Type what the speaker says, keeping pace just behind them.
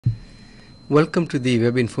Welcome to the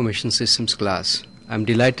Web Information Systems class. I'm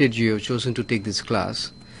delighted you have chosen to take this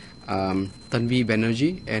class. Tanvi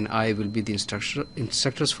Banerjee and I will be the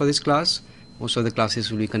instructors for this class. Most of the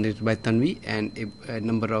classes will be conducted by Tanvi and a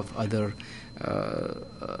number of other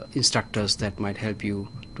instructors that might help you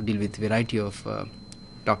to deal with a variety of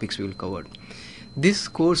topics we will cover. This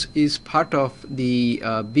course is part of the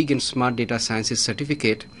Big and Smart Data Sciences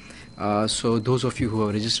certificate. So those of you who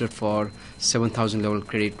have registered for 7,000 level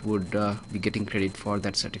credit would be getting credit for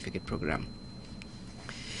that certificate program.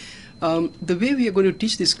 The way we are going to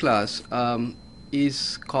teach this class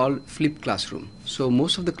is called flipped classroom. So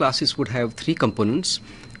most of the classes would have three components.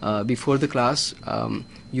 Before the class,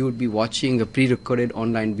 you would be watching a pre-recorded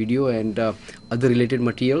online video and other related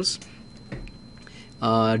materials.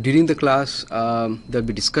 During the class, there will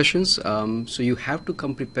be discussions. So you have to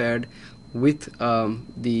come prepared with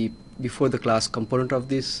the before the class component of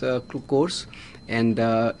this course, and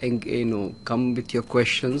come with your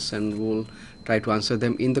questions, and we'll try to answer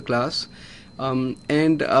them in the class. During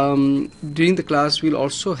the class, we'll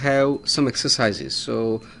also have some exercises,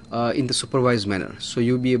 so in the supervised manner. So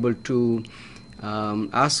you'll be able to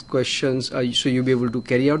ask questions. So you'll be able to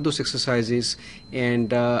carry out those exercises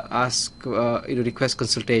and request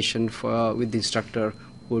consultation with the instructor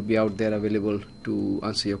who will be out there available to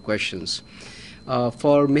answer your questions.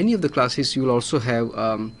 For many of the classes, you will also have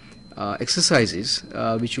exercises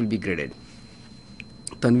which will be graded.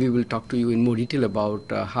 Tanvi will talk to you in more detail about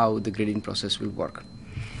how the grading process will work.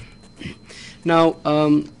 Now,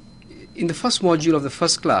 in the first module of the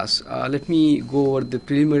first class, let me go over the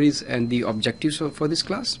preliminaries and the objectives for this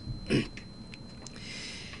class.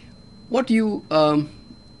 What you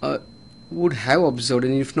would have observed,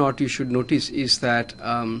 and if not, you should notice, is that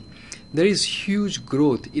there is huge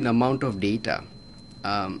growth in amount of data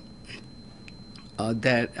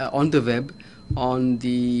that on the web, and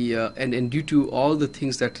due to all the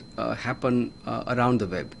things that happen around the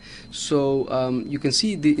web. So you can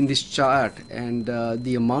see in this chart, and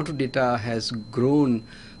the amount of data has grown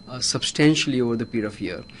substantially over the period of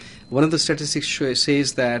year. One of the statistics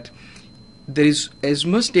says that there is as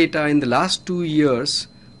much data in the last 2 years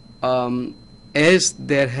as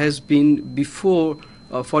there has been before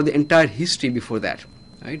for the entire history before that.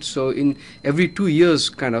 Right? So in every 2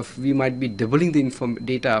 years, we might be doubling the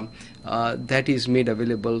data that is made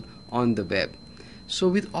available on the web. So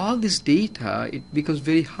with all this data, it becomes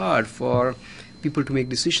very hard for people to make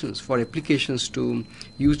decisions, for applications to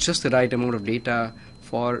use just the right amount of data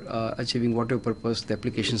for achieving whatever purpose the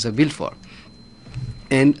applications are built for.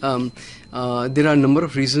 And there are a number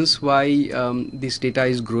of reasons why this data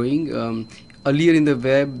is growing. Earlier in the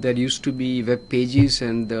web, there used to be web pages,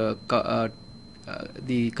 and the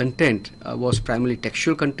content was primarily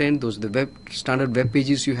textual content. Those are the standard web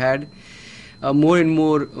pages you had. More and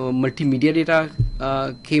more multimedia data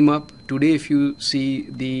came up. Today, if you see,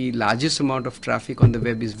 the largest amount of traffic on the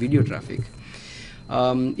web is video traffic.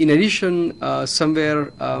 In addition,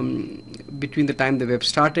 somewhere between the time the web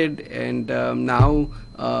started and now,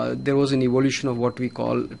 there was an evolution of what we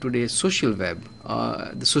call today social web,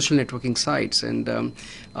 the social networking sites, and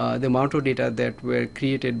the amount of data that were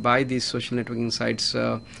created by these social networking sites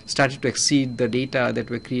started to exceed the data that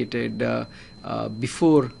were created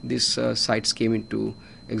before these sites came into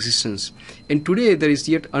existence. And today there is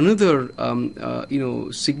yet another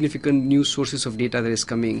significant new sources of data that is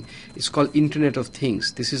coming. It's called Internet of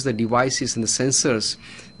Things. This is the devices and the sensors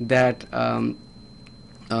that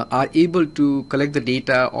are able to collect the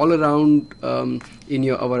data all around around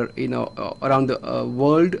the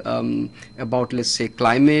world about, let's say,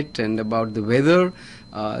 climate and about the weather.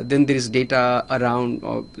 Then there is data around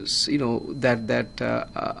that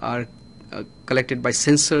are collected by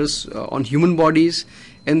sensors on human bodies,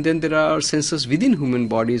 and then there are sensors within human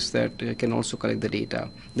bodies that can also collect the data.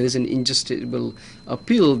 There is an ingestible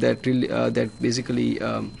pill that basically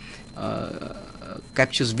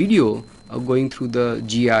captures video going through the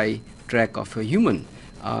GI tract of a human,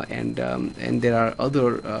 and there are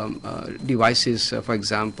other devices, for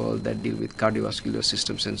example, that deal with cardiovascular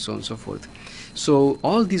systems and so on and so forth. So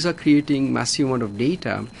all these are creating massive amount of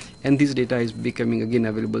data, and this data is becoming again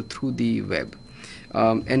available through the web,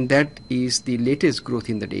 and that is the latest growth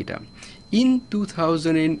in the data. In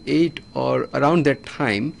 2008 or around that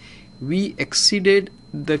time, we exceeded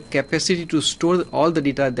the capacity to store all the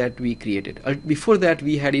data that we created. Before that,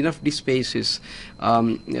 we had enough disk space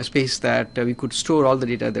that we could store all the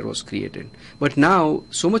data that was created. But now,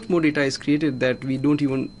 so much more data is created that we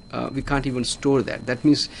can't even store that. That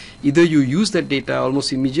means either you use that data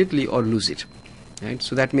almost immediately or lose it. Right?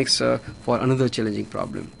 So that makes for another challenging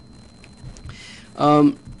problem.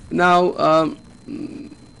 Now,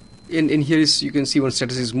 and here is, you can see one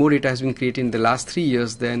statistic: more data has been created in the last 3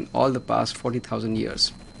 years than all the past 40,000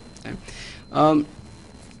 years. Okay.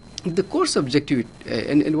 The core objective,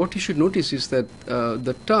 and what you should notice is that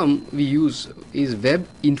the term we use is web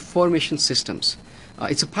information systems.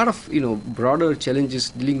 It's a part of broader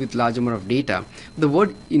challenges dealing with large amount of data. The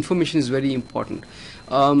word information is very important.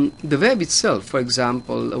 The web itself, for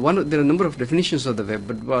example, there are a number of definitions of the web,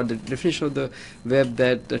 but the definition of the web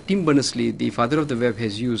that Tim Berners-Lee, the father of the web,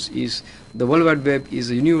 has used is: the World Wide Web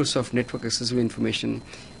is a universe of network accessible information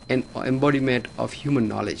and embodiment of human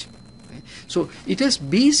knowledge. So it has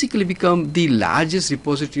basically become the largest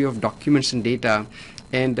repository of documents and data,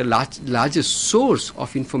 and the largest source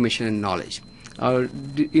of information and knowledge.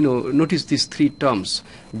 Notice these three terms: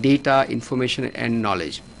 data, information, and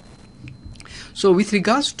knowledge. So with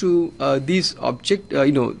regards to this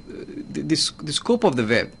the scope of the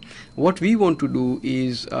web, what we want to do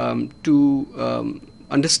is to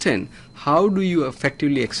understand how do you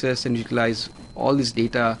effectively access and utilize all this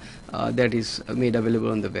data that is made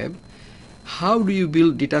available on the web. How do you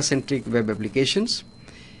build data-centric web applications,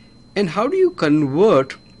 and how do you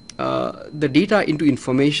convert the data into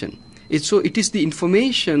information? It is the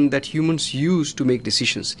information that humans use to make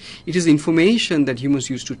decisions. It is the information that humans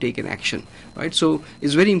use to take an action, right? So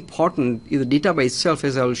it's very important. The data by itself,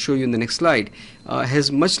 as I will show you in the next slide,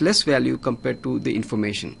 has much less value compared to the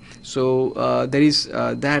information. So there is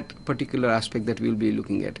that particular aspect that we'll be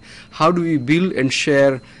looking at. How do we build and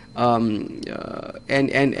share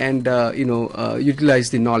utilize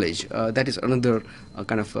the knowledge? That is another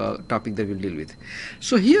kind of topic that we'll deal with.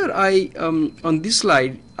 So here on this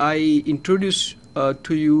slide, I introduce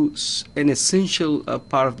to you an essential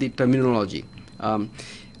part of the terminology.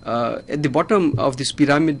 At the bottom of this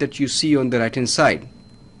pyramid that you see on the right hand side,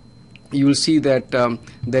 you will see that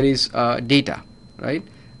there is data, right?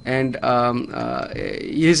 And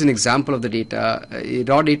here's an example of the data.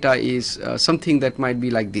 Raw data is something that might be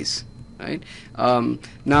like this, right?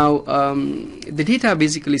 The data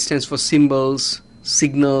basically stands for symbols,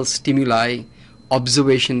 signals, stimuli,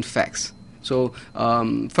 observation, facts. So,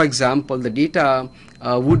 for example, the data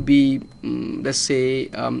would be, let's say,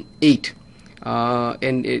 8,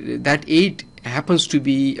 and that 8 happens to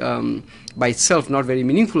be by itself not very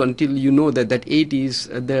meaningful until you know that that 8 is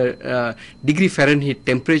the degree Fahrenheit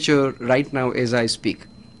temperature right now as I speak,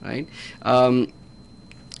 right?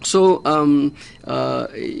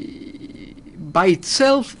 By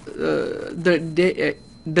itself, the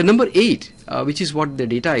number 8, which is what the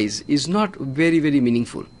data is not very, very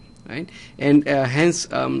meaningful, right? And hence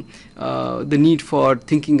the need for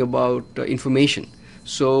thinking about information.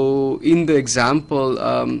 So in the example,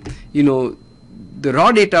 the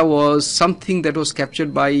raw data was something that was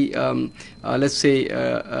captured by, let's say,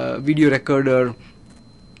 a video recorder,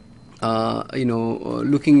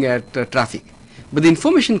 looking at traffic. But the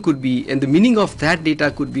information could be, and the meaning of that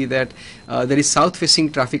data could be that there is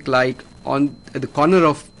south-facing traffic light on the corner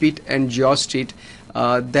of Pitt and George Street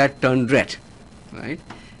that turned red, right?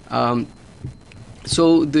 And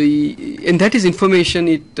that is information.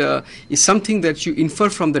 It is something that you infer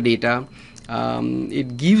from the data.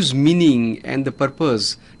 It gives meaning and the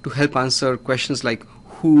purpose to help answer questions like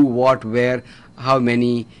who, what, where, how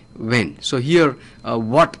many, when. So here,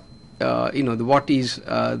 what is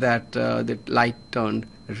that light turned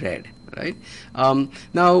red, right?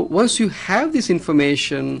 Now, once you have this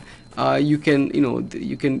information, you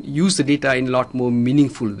can use the data in a lot more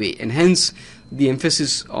meaningful way, and hence the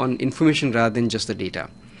emphasis on information rather than just the data.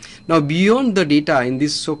 Now, beyond the data in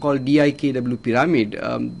this so-called DIKW pyramid,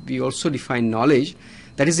 we also define knowledge.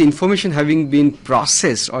 That is the information having been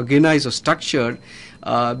processed, organized, or structured,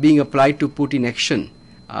 being applied to put in action.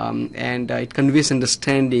 And it conveys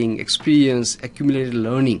understanding, experience, accumulated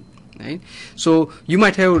learning. Right? So you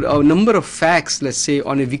might have a number of facts, let's say,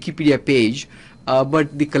 on a Wikipedia page,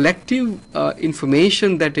 but the collective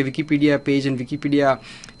information that a Wikipedia page and Wikipedia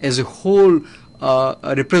as a whole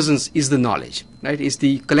represents is the knowledge, right? It's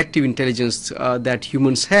the collective intelligence that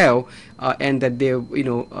humans have, and that they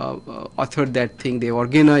authored that thing. They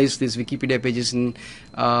organized these Wikipedia pages in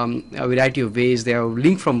a variety of ways. They are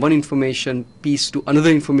linked from one information piece to another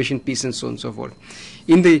information piece, and so on and so forth.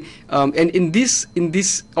 In the and in this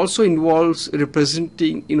also involves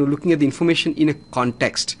representing, looking at the information in a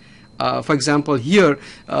context. For example, here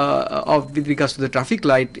with regards to the traffic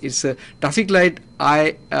light, it's a traffic light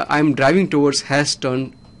I'm driving towards has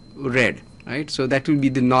turned red, right? So that will be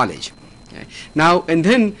the knowledge. Okay. Now and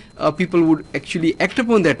then people would actually act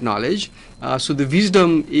upon that knowledge. So the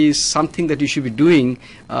wisdom is something that you should be doing.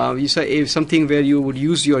 You say something where you would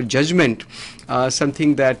use your judgment,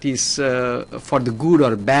 something that is for the good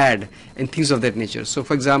or bad, and things of that nature. So,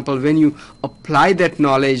 for example, when you apply that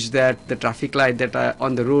knowledge that the traffic light that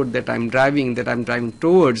on the road that I'm driving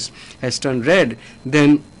towards has turned red,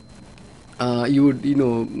 then you would,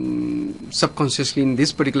 subconsciously in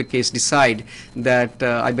this particular case decide that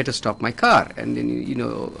I better stop my car, and then you'd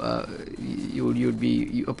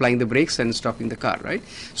be applying the brakes and stopping the car, right?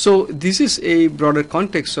 So this is a broader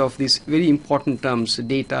context of these very important terms: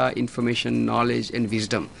 data, information, knowledge, and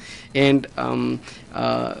wisdom. And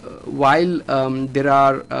while there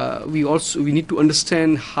are, we need to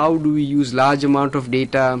understand how do we use large amount of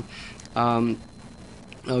data.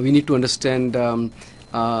 We need to understand.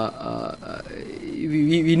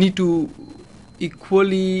 We need to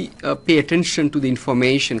equally pay attention to the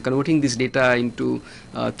information, converting this data into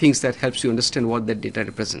things that helps you understand what that data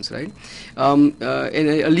represents, right? And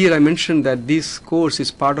earlier I mentioned that this course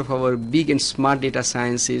is part of our Big and Smart Data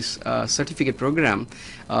Sciences certificate program,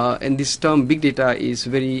 and this term big data is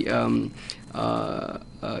very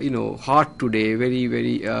hot today, very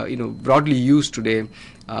broadly used today.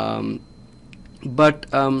 But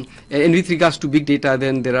and with regards to big data,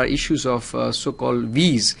 then there are issues of so-called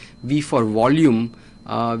V's: V for volume,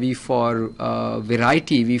 V for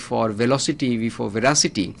variety, V for velocity, V for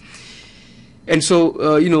veracity. And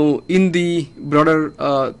so, in the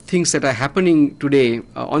broader things that are happening today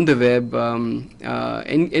on the web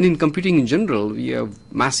and in computing in general, we have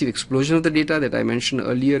massive explosion of the data that I mentioned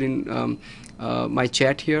earlier in my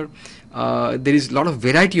chat here. There is a lot of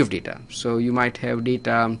variety of data. So you might have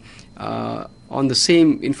data on the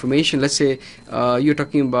same information. Let's say you're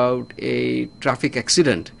talking about a traffic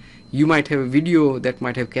accident. You might have a video that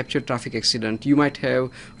might have captured traffic accident. You might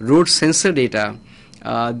have road sensor data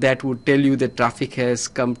that would tell you that traffic has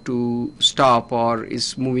come to stop or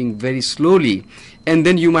is moving very slowly. And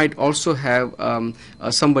then you might also have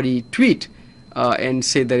somebody tweet and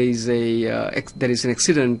say there is an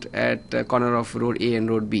accident at the corner of road A and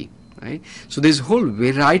road B. Right? So there's a whole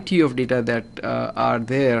variety of data that are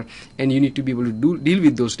there, and you need to be able to deal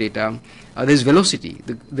with those data. There's velocity,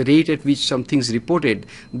 the rate at which some things reported.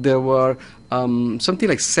 There were something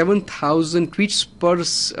like 7,000 tweets per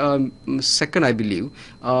second, I believe,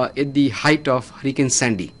 at the height of Hurricane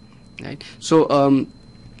Sandy. Right? So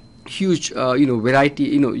huge,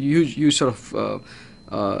 variety, huge sort of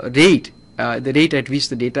rate. The rate at which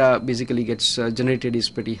the data basically gets generated is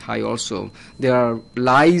pretty high also. There are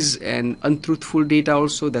lies and untruthful data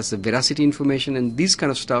also, that's the veracity information, and these kind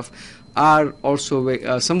of stuff are also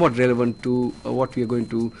somewhat relevant to what we are going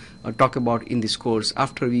to talk about in this course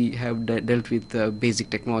after we have dealt with basic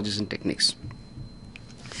technologies and techniques.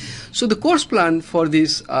 So the course plan for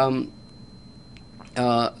this for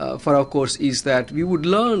our course is that we will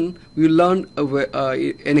learn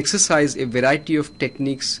and exercise a variety of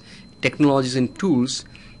techniques, technologies and tools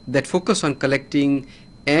that focus on collecting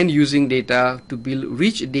and using data to build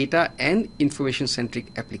rich data and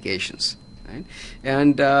information-centric applications. Right?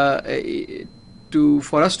 And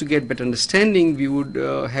for us to get better understanding, we would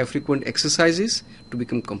have frequent exercises to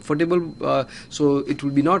become comfortable. So it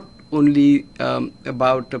will be not only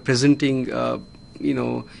about presenting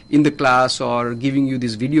in the class or giving you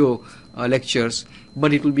these video lectures,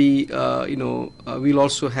 but it will be, we'll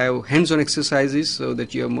also have hands-on exercises so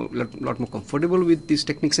that you are a lot more comfortable with these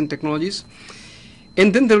techniques and technologies.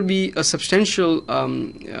 And then there will be a substantial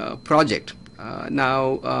project.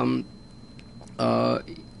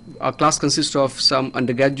 Our class consists of some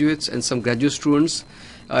undergraduates and some graduate students.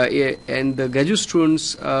 And the graduate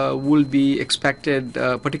students will be expected,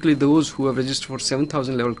 particularly those who have registered for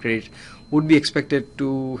 7,000 level credit, would be expected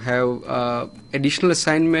to have additional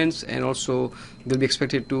assignments, and also they'll be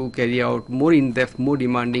expected to carry out more in-depth, more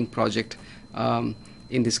demanding project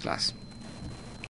in this class.